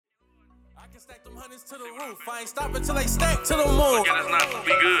Stack them hundreds to the roof. I ain't stopping till they stack to the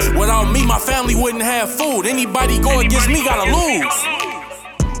moon. Without me, my family wouldn't have food. Anybody go against me gotta lose.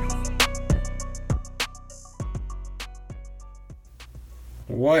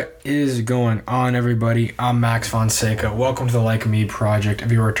 What is going on, everybody? I'm Max Fonseca. Welcome to the Likemee project.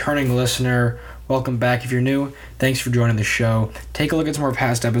 If you're a returning listener, welcome back. If you're new, thanks for joining the show. Take a look at some more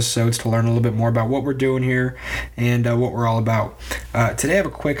past episodes to learn a little bit more about what we're doing here and what we're all about. Today I have a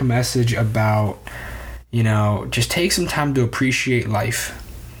quick message about, just take some time to appreciate life.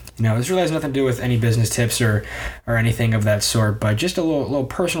 This really has nothing to do with any business tips or anything of that sort, but just a little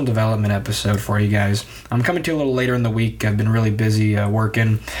personal development episode for you guys. I'm coming to you a little later in the week. I've been really busy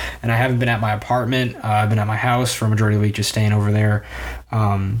working, and I haven't been at my apartment. I've been at my house for a majority of the week, just staying over there.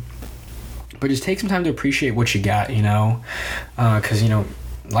 But just take some time to appreciate what you got, because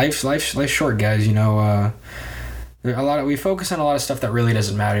life's short, guys. We focus on a lot of stuff that really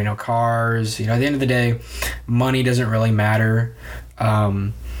doesn't matter. Cars. At the end of the day, money doesn't really matter.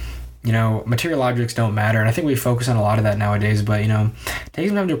 Material objects don't matter, and I think we focus on a lot of that nowadays. But take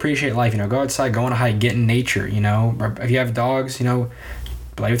some time to appreciate life. Go outside, go on a hike, get in nature. If you have dogs,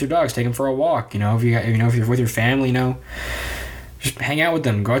 play with your dogs, take them for a walk. If you're with your family, just hang out with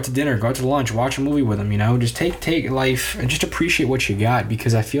them, go out to dinner, go out to lunch, watch a movie with them. Just take life and just appreciate what you got,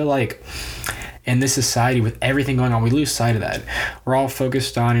 because I feel like in this society with everything going on, we lose sight of that. We're all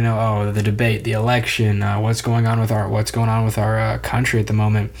focused on, the debate, the election, what's going on with our country at the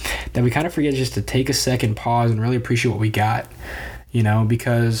moment, that we kind of forget just to take a second, pause, and really appreciate what we got,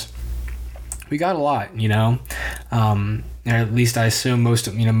 because we got a lot, or at least I assume most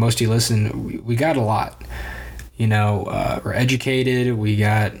of you listen, we got a lot, we're educated, we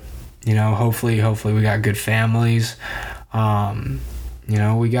got, hopefully we got good families, we're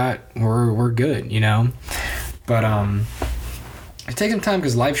good, but take some time,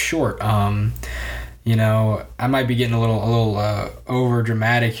 because life's short. I might be getting a little over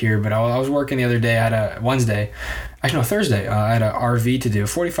dramatic here, but I was working the other day. I had Thursday. I had a RV to do. A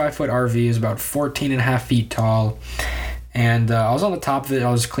 45-foot RV is about 14 and a half feet tall, and I was on the top of it.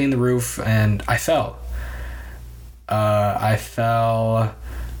 I was cleaning the roof, and I fell. I fell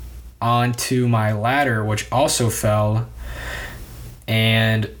onto my ladder, which also fell.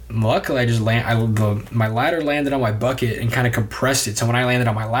 And luckily, my ladder landed on my bucket and kind of compressed it. So when I landed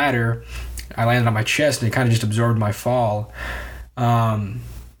on my ladder, I landed on my chest, and it kind of just absorbed my fall.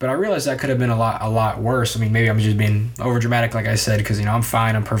 But I realized that could have been a lot worse. Maybe I'm just being over dramatic, like I said, because I'm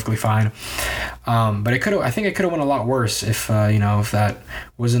fine. I'm perfectly fine. But I think it could have went a lot worse if that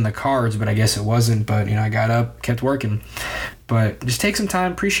was in the cards. But I guess it wasn't. But I got up, kept working. But just take some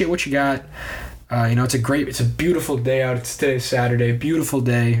time, appreciate what you got. It's a beautiful day out. It's today, Saturday, beautiful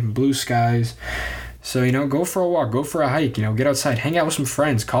day, blue skies. So, go for a walk, go for a hike, get outside, hang out with some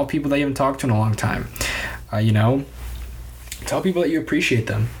friends, call people that you haven't talked to in a long time. Tell people that you appreciate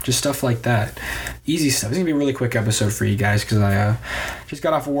them, just stuff like that. Easy stuff. It's going to be a really quick episode for you guys, because I just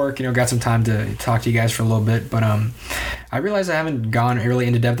got off of work, got some time to talk to you guys for a little bit. But I realized I haven't gone really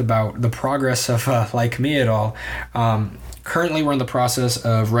into depth about the progress of Likemee at all. Currently, we're in the process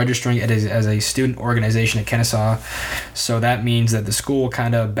of registering it as a student organization at Kennesaw. So that means that the school will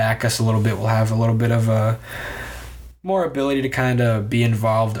kind of back us a little bit. We'll have a little bit of more ability to kind of be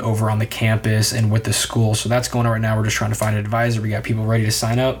involved over on the campus and with the school. So that's going on right now. We're just trying to find an advisor. We got people ready to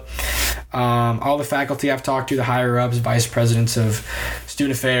sign up. All the faculty I've talked to, the higher-ups, vice presidents of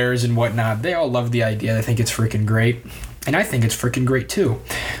student affairs and whatnot, they all love the idea. They think it's freaking great. And I think it's freaking great too.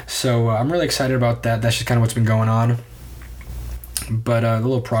 So I'm really excited about that. That's just kind of what's been going on. But a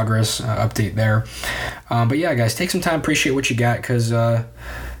little progress update there. But yeah, guys, take some time, appreciate what you got, because,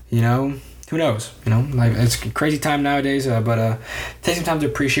 who knows? It's a crazy time nowadays, but take some time to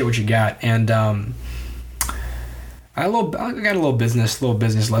appreciate what you got. And I got a little business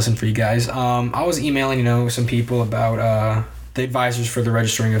lesson for you guys. I was emailing, some people about the advisors for the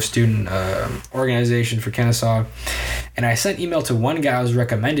registering of student organization for Kennesaw. And I sent email to one guy I was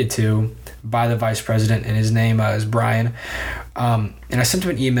recommended to by the vice president, and his name is Brian. And I sent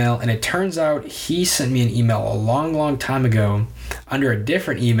him an email, and it turns out he sent me an email a long time ago under a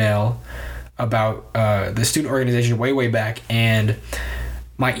different email about the student organization way back. And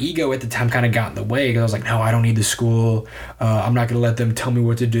my ego at the time kind of got in the way, because I was like, no, I don't need the school. I'm not going to let them tell me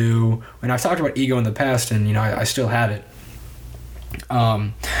what to do. And I've talked about ego in the past, and I still have it.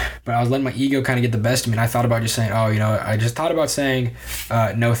 But I was letting my ego kind of get the best of me, and I thought about just saying, I just thought about saying,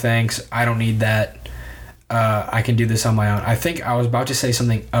 no thanks, I don't need that. I can do this on my own. I think I was about to say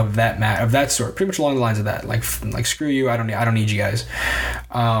something of that sort, pretty much along the lines of that, like screw you, I don't need you guys.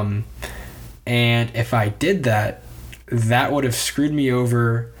 And if I did that, that would have screwed me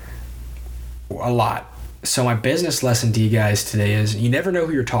over a lot. So my business lesson to you guys today is you never know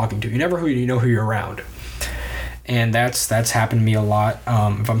who you're talking to. You never know who you're around. And that's happened to me a lot.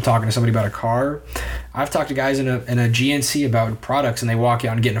 If I'm talking to somebody about a car, I've talked to guys in a GNC about products, and they walk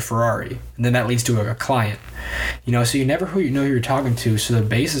out and get in a Ferrari, and then that leads to a client. So you never know who you're talking to. So the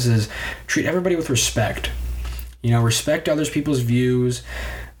basis is treat everybody with respect. Respect others people's views,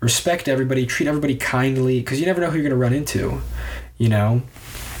 respect everybody, treat everybody kindly, because you never know who you're going to run into.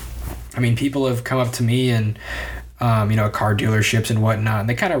 People have come up to me and car dealerships and whatnot, and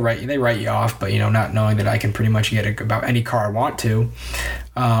they kind of write you off, but not knowing that I can pretty much get about any car I want to.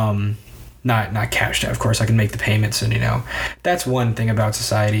 Not cashed out, of course. I can make the payments, and that's one thing about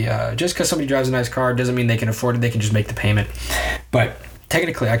society. Just because somebody drives a nice car doesn't mean they can afford it. They can just make the payment. But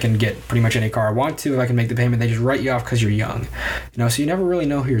technically, I can get pretty much any car I want to if I can make the payment. They just write you off because you're young. So you never really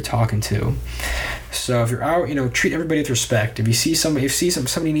know who you're talking to. So if you're out, treat everybody with respect. If you see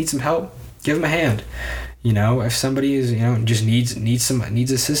somebody needs some help, give them a hand. If somebody is just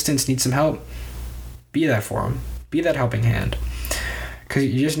needs assistance, needs some help, be that for them. Be that helping hand. Because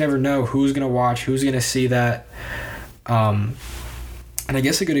you just never know who's gonna watch, who's gonna see that. And I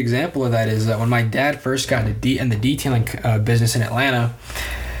guess a good example of that is that when my dad first got in the detailing business in Atlanta,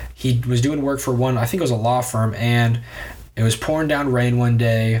 he was doing work for I think it was a law firm, and it was pouring down rain one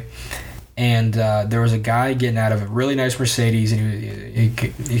day, and there was a guy getting out of a really nice Mercedes, and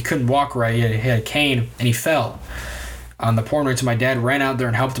he couldn't walk right. He had a cane, and he fell on the pouring rain. So my dad ran out there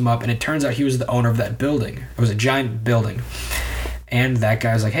and helped him up, and it turns out he was the owner of that building. It was a giant building. And that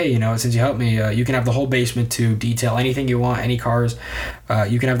guy's like, hey, since you helped me, you can have the whole basement to detail anything you want, any cars.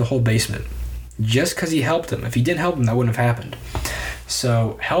 You can have the whole basement. Just because he helped him. If he didn't help him, that wouldn't have happened.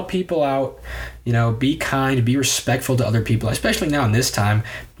 So help people out. Be kind, be respectful to other people. Especially now in this time,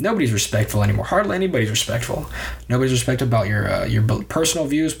 nobody's respectful anymore. Hardly anybody's respectful. Nobody's respectful about your personal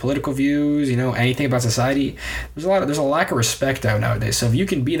views, political views. Anything about society. There's a lack of respect out nowadays. So if you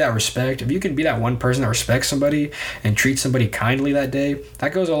can be that respect, if you can be that one person that respects somebody and treats somebody kindly that day,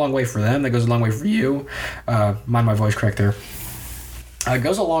 that goes a long way for them. That goes a long way for you. Mind my voice crack there. It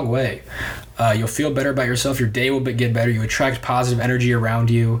goes a long way. You'll feel better about yourself. Your day will get better. You attract positive energy around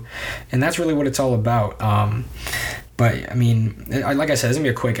you. And that's really what it's all about. But, like I said, it's going to be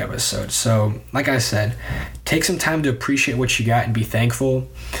a quick episode. So, like I said, take some time to appreciate what you got and be thankful.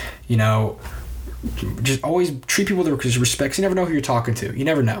 Just always treat people with respect. You never know who you're talking to. You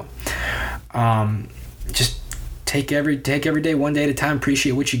never know. Just take every day one day at a time.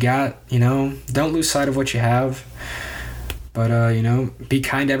 Appreciate what you got. Don't lose sight of what you have. But, be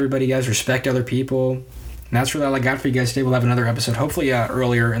kind to everybody, guys. Respect other people. And that's really all I got for you guys today. We'll have another episode, hopefully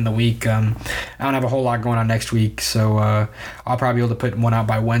earlier in the week. I don't have a whole lot going on next week, so I'll probably be able to put one out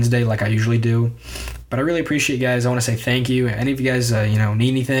by Wednesday like I usually do. But I really appreciate you guys. I want to say thank you. Any of you guys, need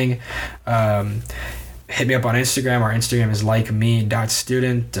anything, hit me up on Instagram. Our Instagram is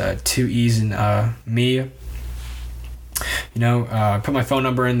likemee.student, 2 E's and me. Put my phone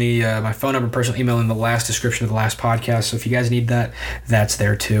number personal email in the last description of the last podcast. So if you guys need that, that's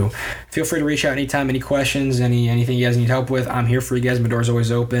there too. Feel free to reach out anytime, any questions, anything you guys need help with. I'm here for you guys. My door's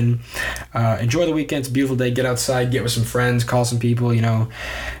always open. Enjoy the weekend. It's a beautiful day. Get outside, get with some friends, call some people,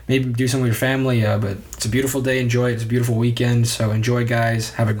 maybe do something with your family. But it's a beautiful day. Enjoy it. It's a beautiful weekend. So enjoy,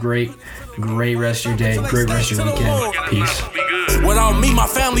 guys. Have a great rest of your day. Great rest of your weekend. Peace. Without me, my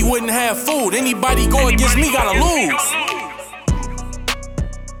family wouldn't have food. Anybody go against me gotta lose.